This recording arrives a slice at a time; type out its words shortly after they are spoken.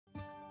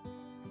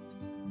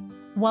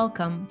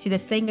Welcome to The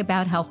Thing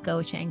About Health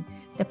Coaching,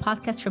 the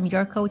podcast from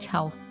Your Coach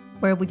Health,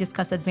 where we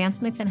discuss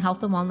advancements in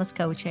health and wellness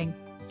coaching,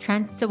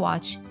 trends to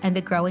watch, and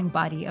the growing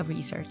body of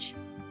research.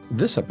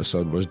 This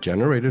episode was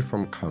generated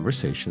from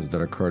conversations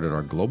that occurred at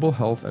our Global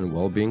Health and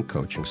Wellbeing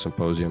Coaching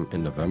Symposium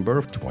in November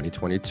of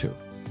 2022,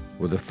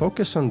 with a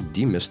focus on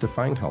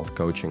demystifying health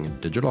coaching in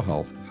digital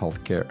health,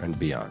 healthcare, and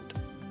beyond.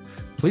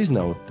 Please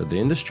note that the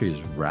industry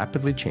is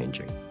rapidly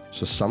changing,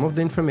 so some of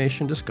the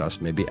information discussed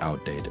may be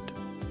outdated.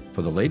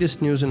 For the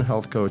latest news in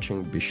health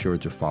coaching, be sure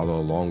to follow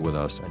along with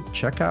us and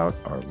check out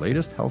our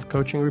latest health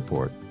coaching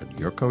report at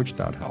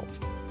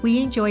yourcoach.health.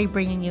 We enjoy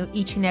bringing you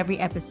each and every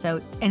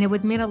episode, and it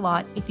would mean a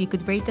lot if you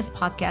could rate this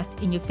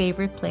podcast in your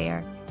favorite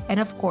player. And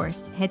of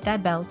course, hit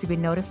that bell to be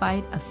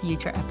notified of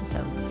future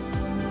episodes.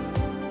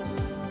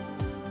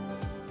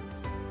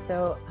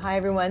 So, hi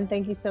everyone.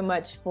 Thank you so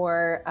much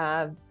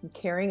for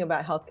caring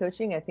about health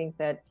coaching. I think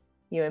that,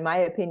 in my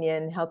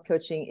opinion, health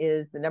coaching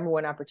is the number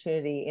one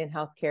opportunity in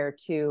healthcare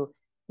to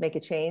make a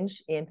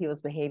change in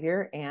people's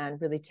behavior and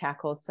really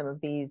tackle some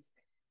of these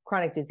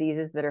chronic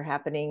diseases that are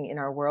happening in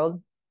our world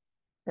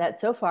that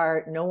so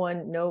far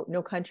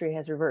no country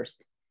has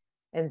reversed.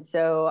 And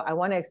so I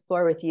want to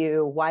explore with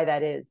you why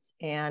that is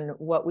and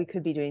what we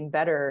could be doing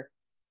better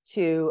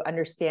to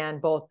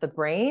understand both the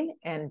brain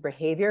and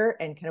behavior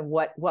and kind of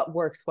what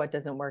works, what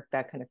doesn't work,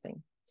 that kind of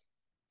thing.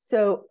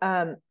 So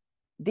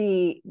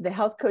the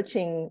health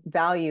coaching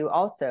value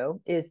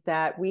also is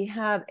that we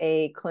have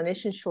a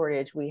clinician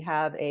shortage. We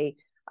have a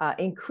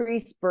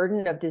increased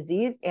burden of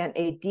disease and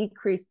a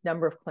decreased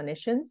number of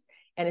clinicians,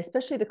 and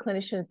especially the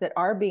clinicians that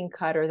are being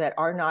cut or that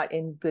are not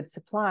in good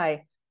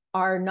supply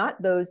are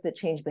not those that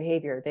change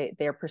behavior.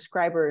 They're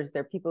prescribers.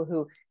 They're people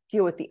who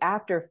deal with the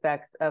after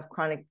effects of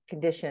chronic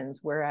conditions,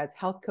 whereas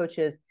health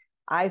coaches,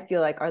 I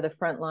feel like, are the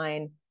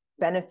frontline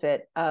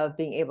benefit of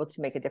being able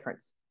to make a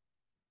difference.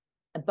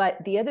 But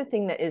the other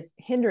thing that is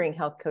hindering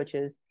health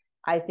coaches,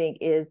 I think,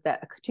 is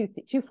that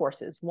two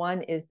forces.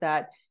 One is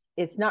that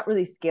it's not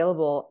really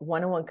scalable.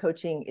 One-on-one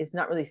coaching is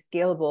not really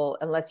scalable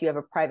unless you have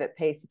a private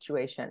pay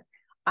situation.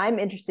 I'm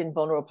interested in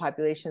vulnerable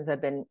populations.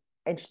 I've been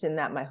interested in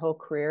that my whole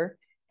career.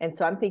 And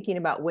so I'm thinking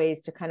about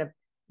ways to kind of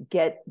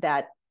get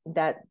that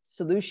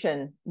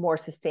solution more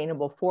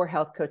sustainable for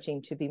health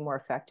coaching to be more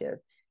effective.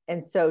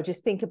 And so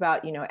just think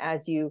about,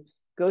 as you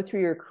go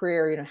through your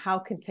career, how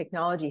can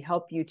technology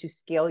help you to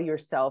scale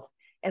yourself,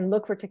 and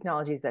look for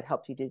technologies that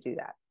help you to do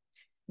that.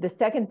 The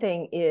second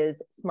thing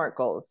is SMART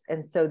goals.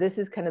 And so this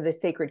is kind of the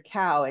sacred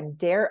cow, and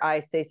dare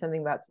I say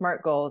something about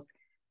SMART goals,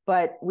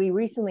 but we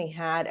recently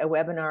had a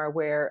webinar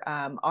where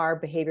our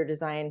behavior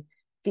design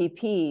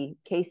VP,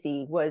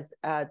 Casey, was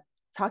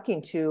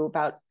talking to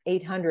about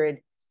 800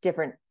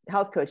 different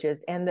health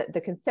coaches. And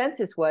the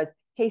consensus was,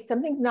 hey,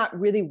 something's not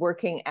really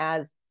working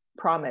as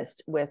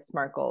promised with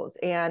SMART goals.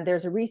 And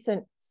there's a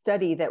recent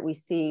study that we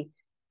see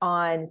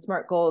on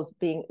SMART goals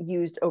being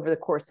used over the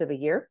course of a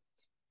year.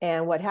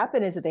 And what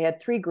happened is that they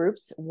had three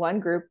groups. One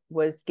group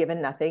was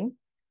given nothing.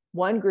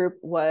 One group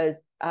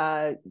was,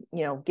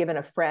 given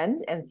a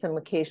friend and some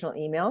occasional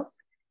emails.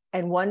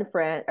 And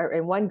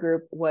one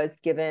group was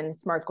given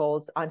SMART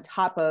goals on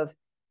top of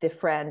the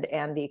friend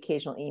and the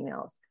occasional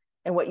emails.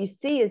 And what you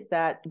see is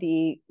that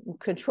the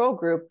control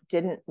group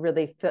didn't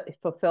really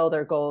fulfill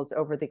their goals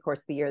over the course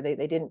of the year.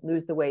 They didn't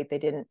lose the weight. They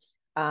didn't,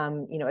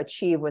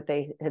 achieve what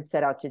they had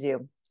set out to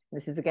do.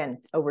 This is, again,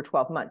 over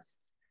 12 months.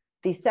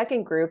 The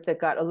second group that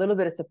got a little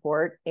bit of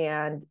support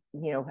and,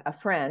 a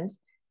friend,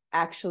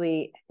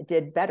 actually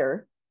did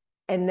better.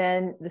 And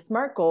then the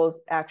SMART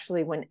goals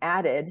actually, when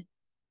added,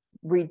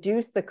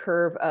 reduced the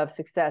curve of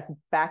success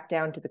back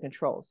down to the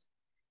controls.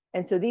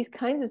 And so these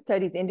kinds of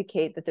studies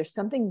indicate that there's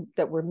something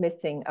that we're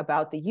missing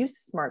about the use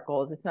of SMART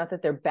goals. It's not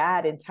that they're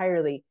bad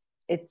entirely.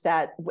 It's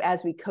that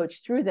as we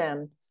coach through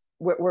them,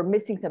 we're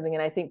missing something.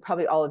 And I think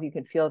probably all of you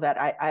can feel that.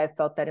 I have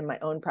felt that in my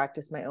own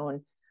practice, my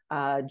own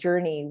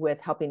journey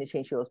with helping to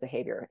change people's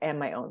behavior, and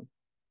my own.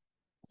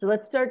 So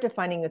let's start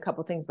defining a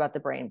couple things about the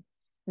brain.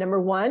 Number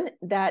one,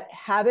 that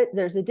habit,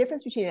 there's a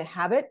difference between a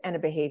habit and a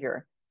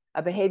behavior.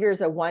 A behavior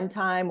is a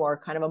one-time or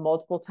kind of a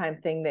multiple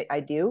time thing that I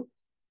do.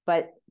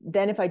 But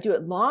then if I do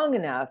it long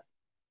enough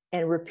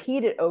and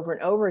repeat it over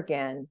and over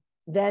again,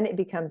 then it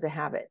becomes a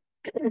habit.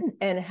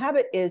 And a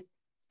habit is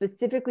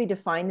specifically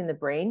defined in the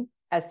brain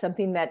as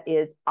something that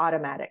is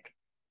automatic.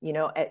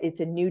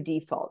 It's a new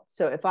default.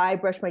 So if I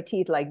brush my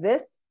teeth like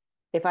this,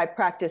 if I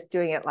practice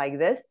doing it like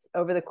this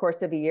over the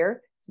course of a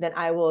year, then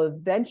I will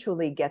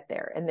eventually get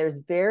there. And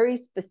there's very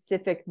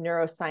specific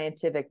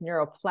neuroscientific,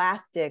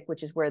 neuroplastic,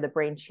 which is where the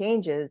brain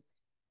changes,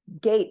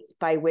 gates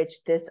by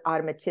which this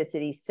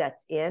automaticity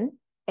sets in.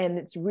 And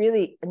it's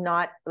really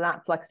not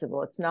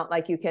flexible. It's not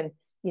like you can,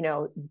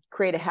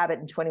 create a habit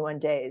in 21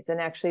 days.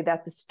 And actually,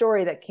 that's a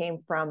story that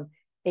came from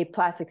a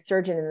plastic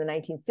surgeon in the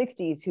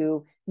 1960s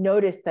who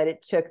noticed that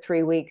it took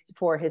 3 weeks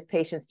for his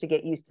patients to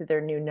get used to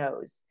their new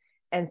nose.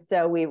 And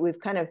so we've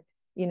kind of,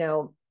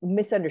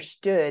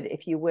 misunderstood,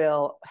 if you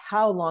will,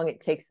 how long it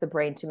takes the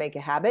brain to make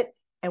a habit.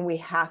 And we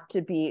have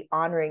to be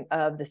honoring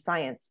of the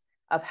science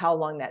of how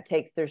long that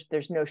takes.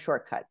 There's no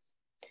shortcuts.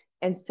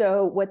 And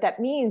so what that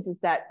means is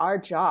that our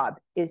job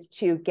is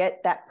to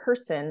get that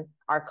person,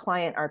 our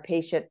client, our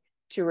patient,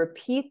 to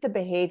repeat the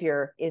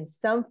behavior in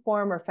some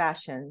form or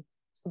fashion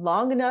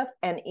long enough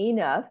and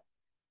enough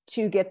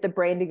to get the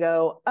brain to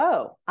go,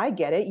 oh, I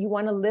get it. You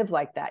want to live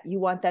like that. You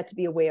want that to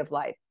be a way of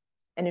life.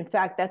 And in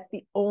fact, that's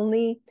the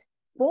only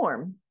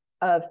form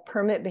of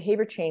permanent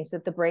behavior change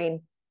that the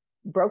brain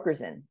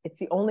brokers in. It's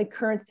the only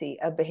currency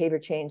of behavior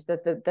change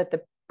that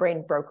the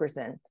brain brokers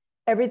in.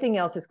 Everything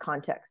else is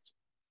context.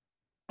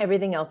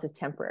 Everything else is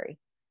temporary.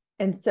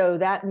 And so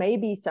that may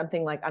be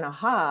something like an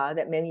aha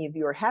that many of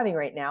you are having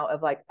right now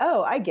of like,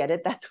 oh, I get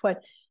it. That's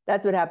what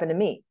happened to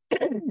me.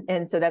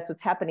 And so that's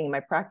what's happening in my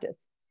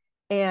practice.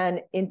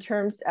 And in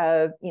terms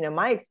of,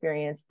 my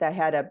experience, I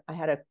had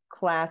a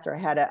class, or I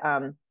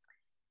had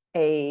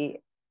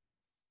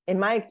in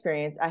my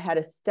experience, I had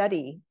a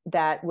study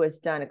that was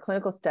done, a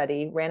clinical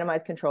study,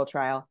 randomized control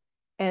trial.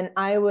 And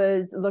I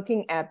was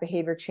looking at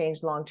behavior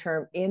change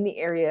long-term in the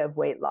area of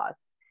weight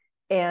loss.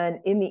 And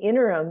in the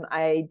interim,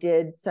 I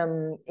did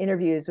some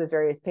interviews with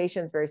various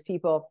patients, various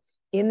people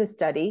in the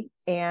study.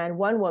 And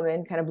one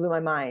woman kind of blew my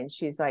mind.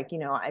 She's like,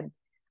 I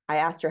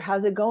asked her,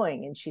 how's it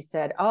going? And she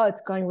said, oh,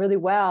 it's going really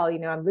well.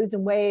 I'm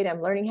losing weight.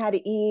 I'm learning how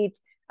to eat.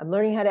 I'm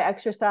learning how to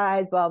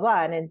exercise, blah,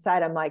 blah. And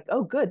inside I'm like,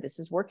 oh, good. This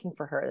is working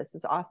for her. This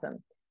is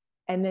awesome.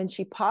 And then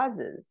she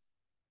pauses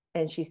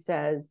and she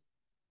says,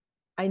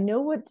 I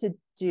know what to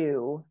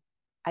do.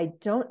 I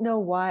don't know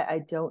why I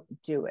don't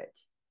do it.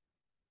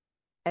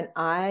 And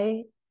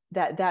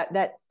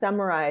that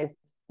summarized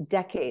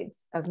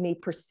decades of me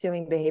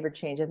pursuing behavior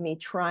change, of me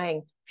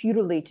trying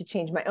futilely to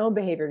change my own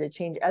behavior, to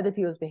change other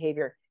people's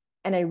behavior.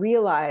 And I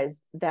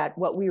realized that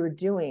what we were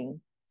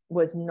doing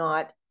was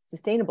not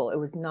sustainable. It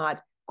was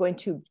not going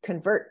to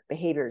convert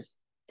behaviors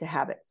to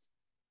habits.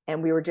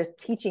 And we were just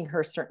teaching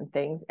her certain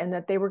things and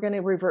that they were going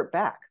to revert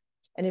back.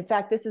 And in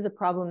fact, this is a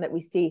problem that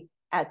we see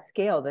at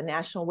scale. The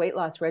National Weight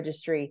Loss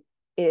Registry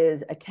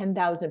is a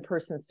 10,000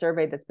 person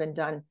survey that's been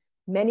done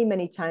many,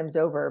 many times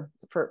over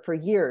for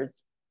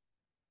years.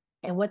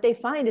 And what they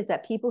find is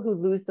that people who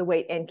lose the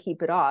weight and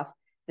keep it off,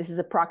 this is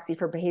a proxy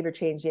for behavior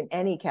change in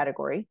any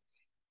category,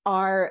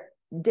 are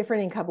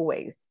different in a couple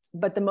ways.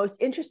 But the most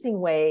interesting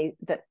way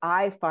that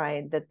I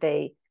find that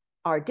they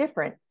are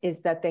different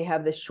is that they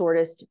have the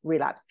shortest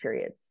relapse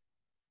periods.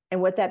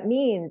 And what that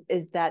means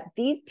is that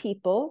these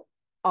people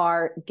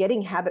are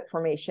getting habit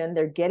formation,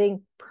 they're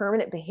getting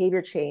permanent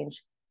behavior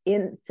change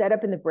set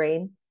up in the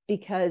brain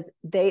because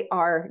they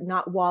are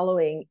not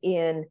wallowing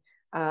in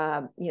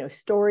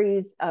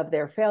stories of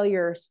their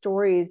failure,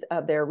 stories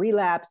of their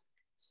relapse,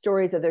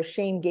 stories of their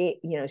shame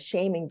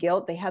and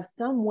guilt. They have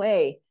some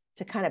way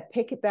to kind of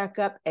pick it back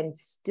up and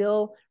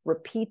still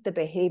repeat the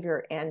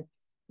behavior and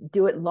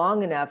do it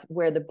long enough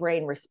where the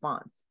brain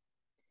responds.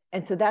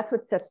 And so that's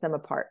what sets them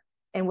apart.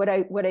 And what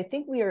I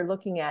think we are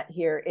looking at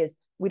here is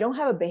we don't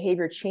have a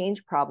behavior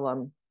change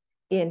problem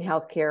in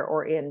healthcare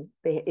or in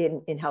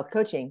health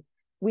coaching.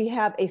 We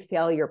have a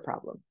failure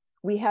problem.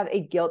 We have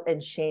a guilt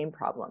and shame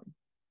problem.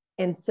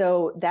 And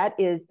so that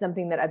is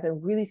something that I've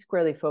been really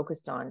squarely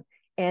focused on.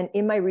 And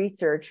in my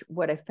research,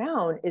 what I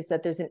found is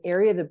that there's an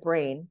area of the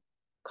brain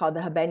called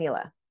the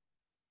habenula,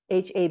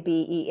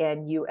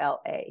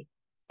 Habenula.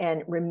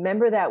 And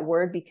remember that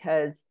word,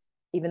 because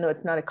even though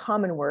it's not a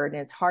common word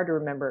and it's hard to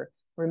remember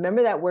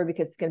that word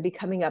because it's going to be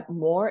coming up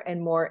more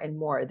and more and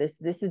more.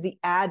 This is the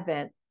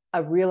advent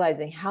of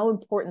realizing how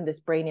important this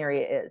brain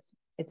area is.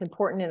 It's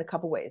important in a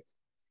couple ways.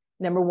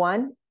 Number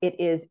one, it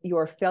is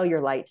your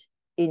failure light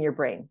in your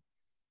brain.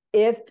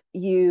 If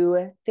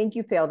you think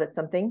you failed at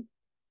something,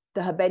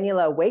 the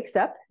habenula wakes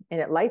up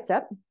and it lights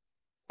up.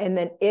 And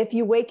then if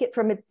you wake it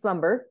from its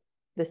slumber,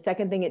 the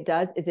second thing it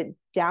does is it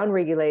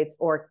downregulates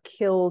or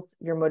kills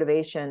your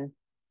motivation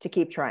to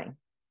keep trying.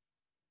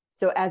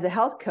 So as a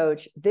health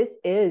coach, this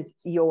is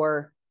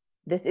your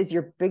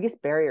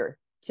biggest barrier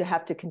to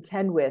have to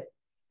contend with.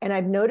 And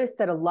I've noticed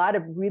that a lot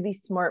of really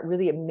smart,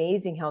 really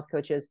amazing health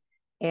coaches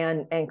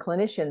and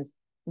clinicians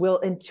will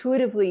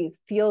intuitively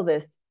feel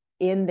this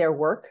in their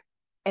work,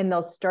 and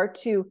they'll start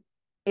to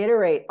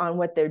iterate on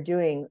what they're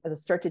doing. They'll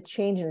start to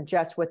change and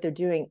adjust what they're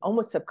doing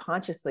almost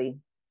subconsciously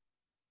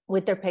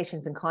with their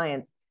patients and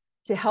clients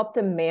to help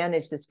them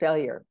manage this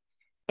failure.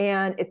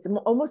 And it's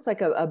almost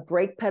like a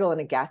brake pedal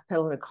and a gas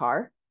pedal in a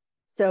car.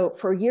 So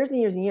for years and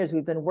years and years,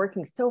 we've been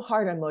working so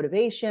hard on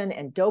motivation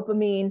and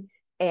dopamine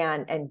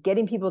and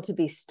getting people to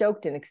be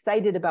stoked and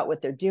excited about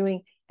what they're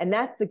doing. And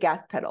that's the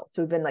gas pedal.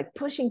 So we've been like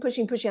pushing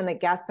on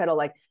that gas pedal,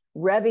 like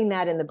revving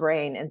that in the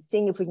brain and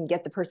seeing if we can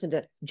get the person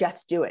to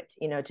just do it,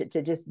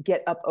 to just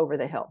get up over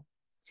the hill.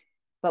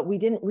 But we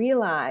didn't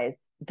realize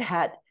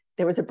that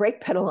there was a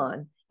brake pedal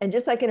on. And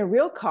just like in a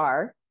real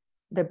car,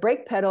 the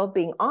brake pedal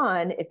being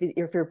on,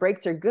 if your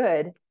brakes are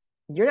good,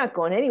 you're not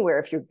going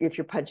anywhere if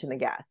you're punching the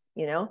gas.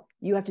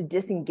 You have to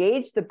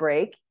disengage the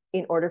brake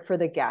in order for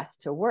the gas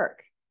to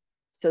work.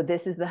 So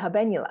this is the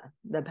habenula.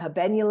 The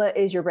habenula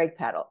is your brake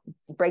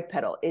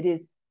pedal. It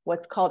is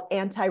what's called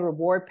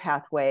anti-reward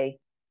pathway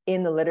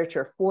in the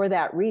literature for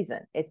that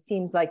reason. It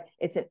seems like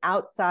it's an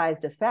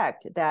outsized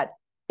effect that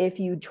if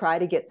you try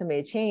to get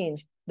somebody to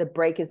change, the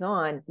brake is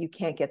on, you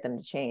can't get them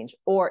to change,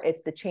 or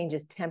it's the change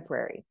is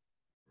temporary.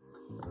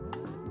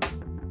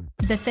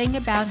 The Thing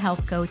About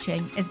Health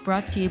Coaching is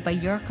brought to you by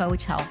Your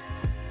Coach Health,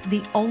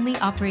 the only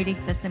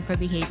operating system for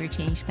behavior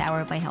change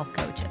powered by health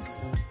coaches.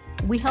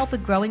 We help a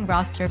growing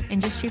roster of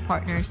industry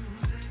partners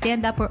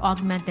stand up or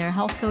augment their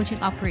health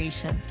coaching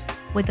operations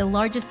with the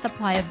largest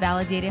supply of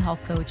validated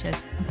health coaches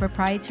and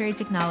proprietary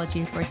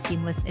technology for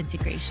seamless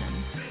integration.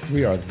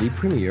 We are the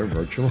premier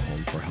virtual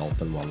home for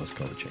health and wellness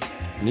coaching,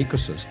 an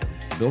ecosystem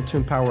built to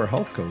empower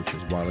health coaches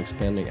while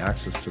expanding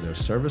access to their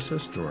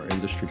services through our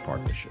industry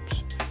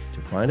partnerships. To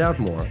find out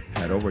more,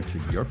 head over to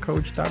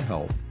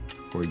yourcoach.health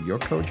or Your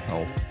Coach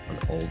Health on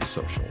all the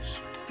socials.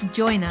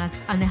 Join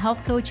us on the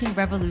health coaching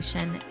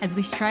revolution as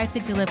we strive to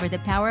deliver the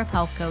power of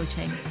health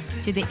coaching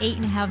to the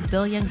 8.5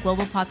 billion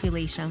global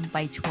population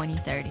by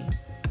 2030.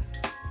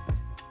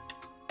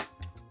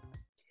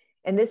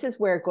 And this is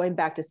where, going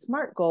back to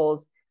SMART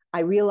goals,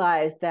 I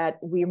realized that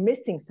we're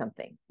missing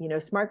something.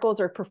 SMART goals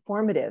are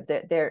performative.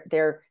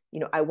 They're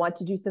I want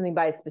to do something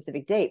by a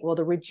specific date. Well,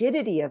 the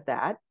rigidity of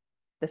that,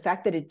 the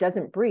fact that it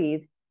doesn't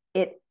breathe,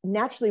 it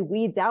naturally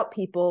weeds out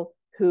people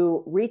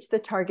who reach the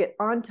target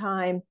on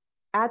time,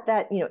 at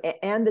that,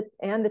 and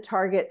the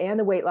target and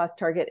the weight loss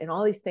target, and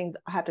all these things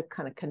have to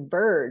kind of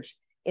converge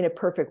in a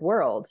perfect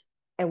world.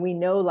 And we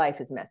know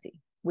life is messy.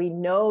 We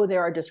know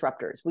there are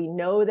disruptors. We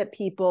know that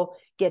people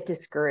get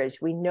discouraged.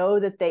 We know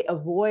that they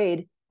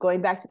avoid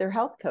going back to their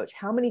health coach.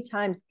 How many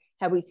times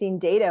have we seen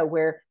data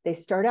where they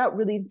start out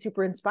really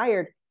super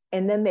inspired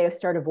and then they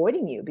start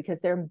avoiding you because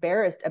they're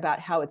embarrassed about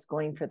how it's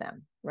going for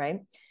them,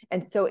 right?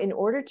 And so in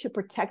order to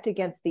protect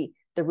against the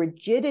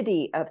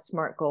rigidity of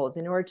SMART goals,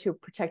 in order to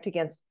protect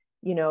against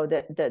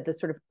the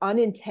sort of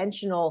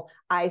unintentional,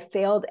 I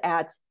failed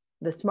at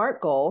the SMART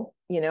goal,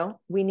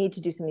 we need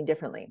to do something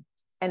differently.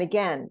 And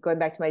again, going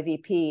back to my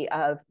VP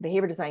of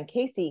behavior design,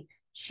 Casey,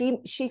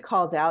 she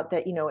calls out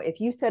that, if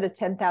you set a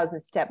 10,000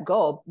 step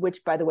goal,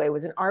 which by the way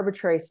was an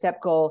arbitrary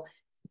step goal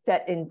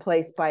set in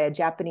place by a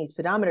Japanese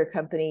pedometer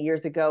company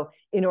years ago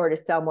in order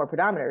to sell more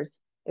pedometers,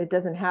 it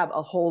doesn't have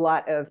a whole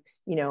lot of,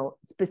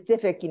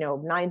 specific,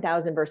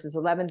 9,000 versus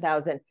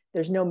 11,000.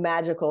 There's no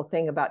magical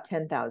thing about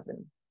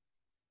 10,000.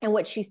 And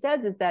what she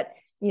says is that,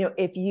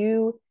 if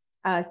you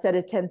set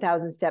a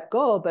 10,000 step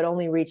goal, but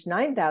only reach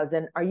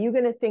 9,000, are you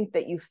going to think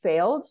that you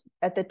failed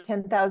at the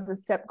 10,000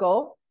 step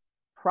goal?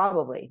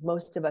 Probably.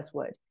 Most of us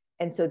would.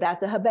 And so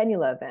that's a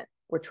habenula event.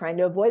 We're trying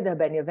to avoid the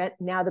habenula event.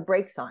 Now the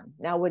brake's on.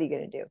 Now what are you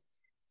going to do?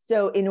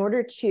 So in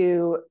order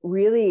to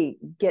really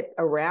get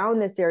around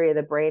this area of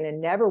the brain and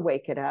never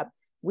wake it up,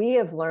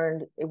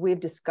 we've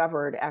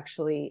discovered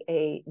actually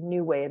a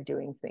new way of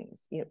doing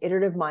things.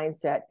 Iterative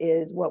mindset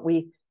is what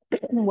we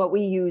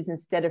use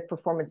instead of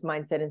performance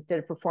mindset, instead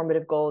of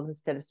performative goals,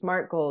 instead of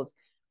SMART goals,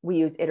 we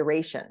use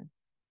iteration.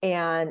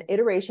 And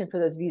iteration, for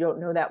those of you who don't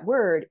know that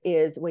word,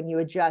 is when you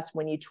adjust,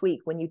 when you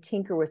tweak, when you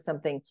tinker with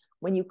something,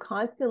 when you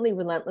constantly,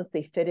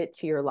 relentlessly fit it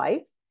to your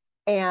life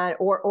and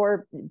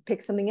or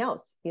pick something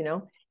else.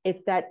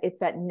 It's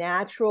that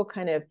natural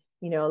kind of,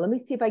 let me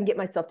see if I can get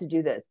myself to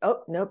do this.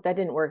 Oh, nope, that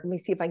didn't work. Let me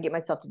see if I can get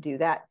myself to do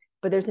that.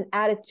 But there's an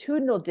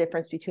attitudinal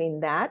difference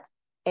between that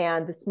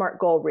and the SMART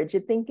goal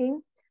rigid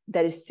thinking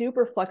that is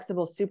super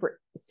flexible,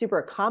 super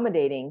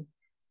accommodating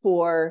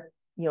for,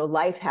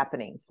 life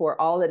happening, for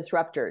all the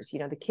disruptors,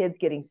 the kids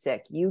getting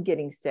sick, you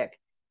getting sick,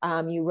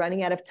 you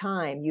running out of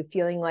time, you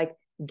feeling like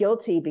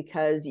guilty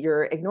because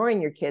you're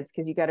ignoring your kids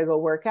because you got to go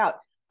work out.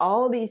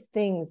 All these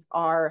things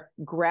are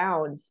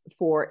grounds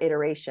for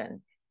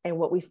iteration. And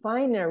what we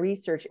find in our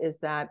research is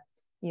that,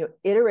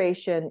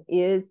 iteration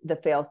is the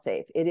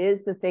fail-safe. It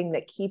is the thing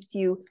that keeps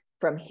you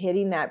from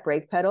hitting that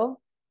brake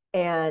pedal.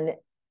 And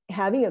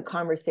having a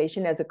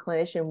conversation as a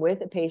clinician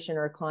with a patient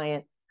or a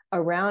client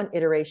around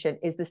iteration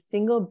is the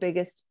single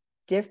biggest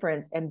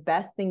difference and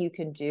best thing you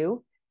can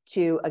do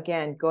to,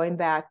 again, going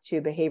back to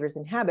behaviors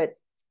and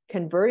habits,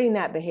 converting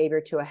that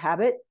behavior to a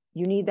habit.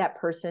 You need that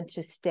person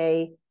to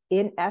stay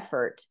in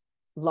effort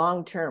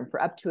long-term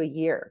for up to a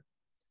year.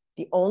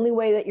 The only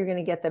way that you're going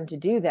to get them to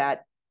do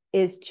that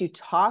is to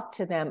talk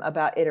to them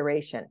about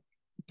iteration.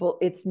 Well,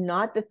 it's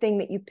not the thing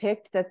that you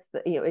picked that's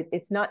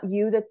it's not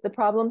you that's the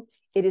problem.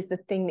 It is the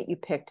thing that you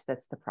picked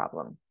that's the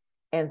problem.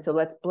 And so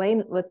let's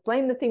blame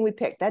the thing we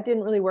picked. That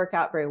didn't really work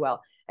out very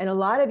well. And a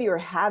lot of you are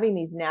having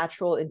these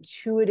natural,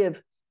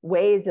 intuitive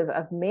ways of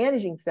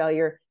managing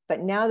failure.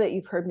 But now that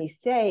you've heard me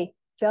say,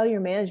 failure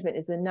management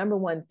is the number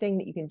one thing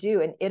that you can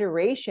do, and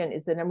iteration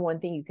is the number one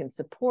thing you can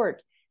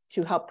support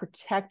to help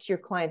protect your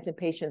clients and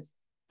patients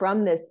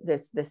from this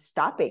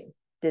stopping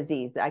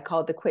disease. I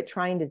call it the quit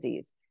trying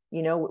disease.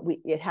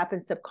 It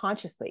happens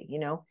subconsciously,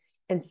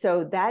 and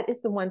so that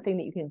is the one thing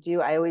that you can do.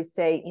 I always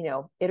say,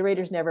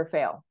 iterators never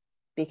fail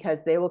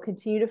because they will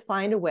continue to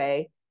find a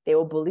way. They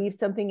will believe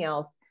something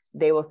else.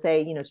 They will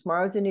say,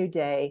 tomorrow's a new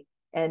day.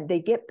 And they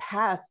get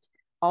past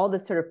all the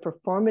sort of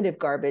performative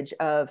garbage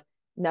of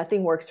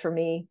nothing works for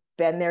me,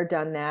 been there,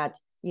 done that,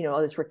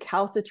 all this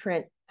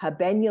recalcitrant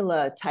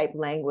habenula type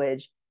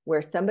language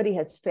where somebody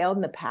has failed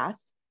in the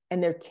past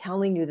and they're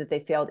telling you that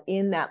they failed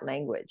in that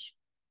language.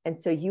 And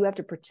so you have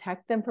to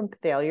protect them from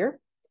failure.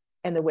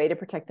 And the way to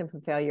protect them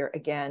from failure,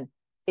 again,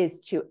 is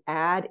to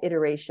add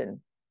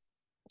iteration,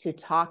 to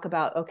talk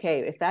about,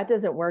 okay, if that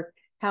doesn't work,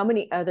 how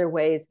many other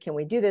ways can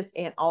we do this?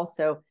 And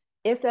also,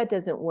 if that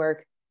doesn't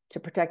work, to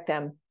protect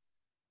them,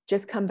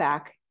 just come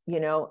back.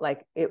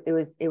 Like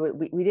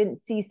we didn't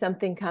see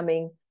something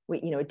coming.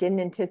 We didn't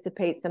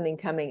anticipate something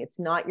coming. It's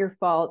not your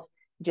fault.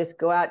 Just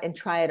go out and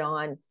try it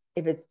on.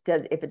 If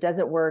it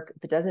doesn't work,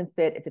 if it doesn't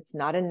fit, if it's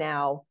not a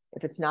now,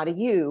 if it's not a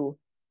you,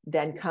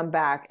 then come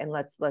back and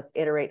let's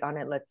iterate on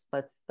it. Let's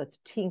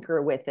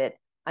tinker with it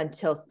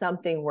until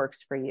something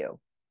works for you.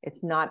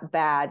 It's not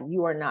bad.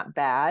 You are not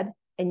bad,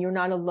 and you're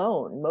not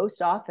alone.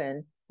 Most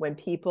often when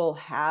people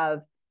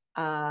have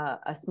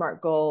a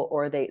SMART goal,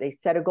 or they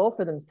set a goal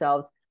for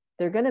themselves,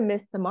 they're going to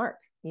miss the mark.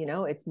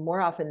 It's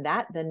more often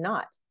that than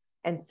not.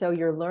 And so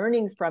you're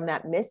learning from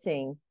that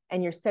missing,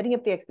 and you're setting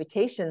up the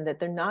expectation that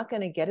they're not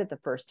going to get it the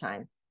first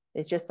time.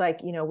 It's just like,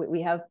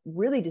 we have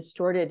really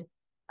distorted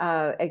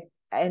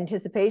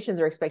anticipations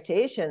or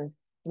expectations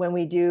when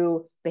we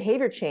do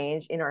behavior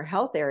change in our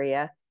health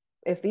area.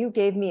 If you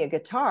gave me a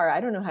guitar,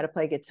 I don't know how to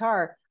play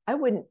guitar, I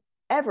wouldn't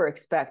ever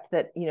expect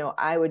that,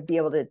 I would be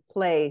able to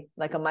play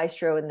like a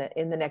maestro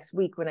in the next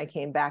week when I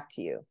came back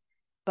to you.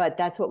 But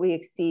that's what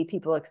we see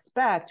people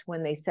expect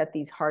when they set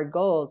these hard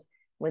goals,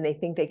 when they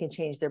think they can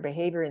change their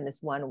behavior in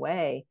this one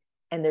way,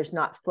 and there's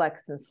not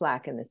flex and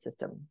slack in the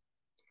system.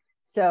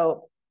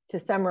 So to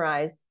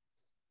summarize,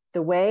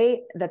 the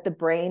way that the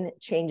brain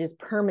changes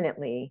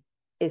permanently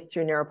is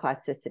through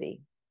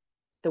neuroplasticity.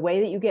 The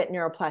way that you get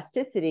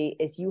neuroplasticity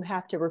is you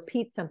have to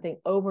repeat something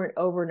over and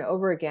over and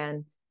over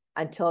again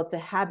until it's a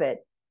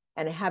habit.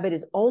 And a habit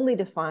is only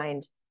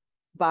defined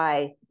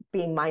by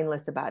being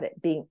mindless about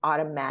it, being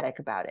automatic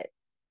about it.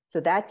 So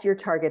that's your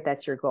target,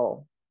 that's your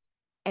goal.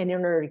 And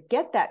in order to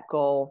get that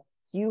goal,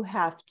 you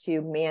have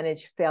to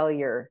manage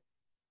failure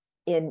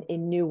in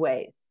new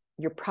ways.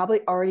 You're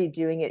probably already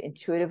doing it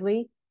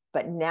intuitively,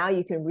 but now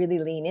you can really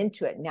lean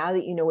into it. Now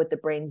that you know what the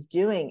brain's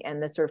doing and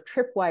the sort of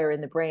tripwire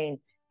in the brain,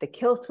 the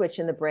kill switch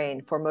in the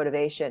brain for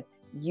motivation,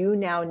 you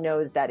now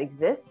know that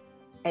exists,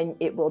 and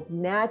it will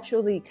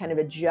naturally kind of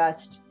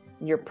adjust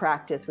your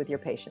practice with your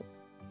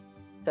patients.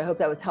 So I hope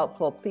that was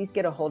helpful. Please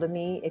get a hold of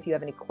me if you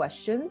have any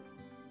questions.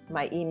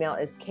 My email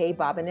is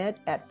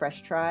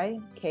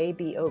kbobinet@FreshTri,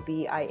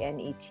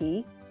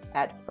 KBOBINET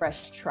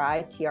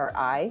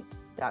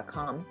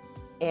 @FreshTri.com.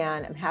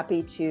 And I'm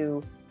happy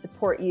to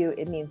support you.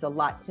 It means a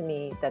lot to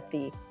me that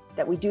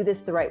we do this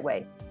the right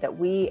way, that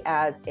we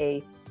as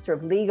a sort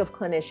of league of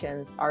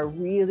clinicians are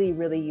really,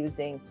 really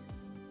using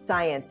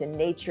science and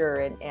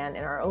nature and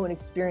our own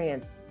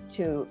experience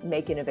to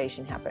make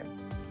innovation happen.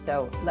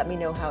 So let me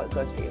know how it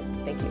goes for you.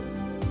 Thank you.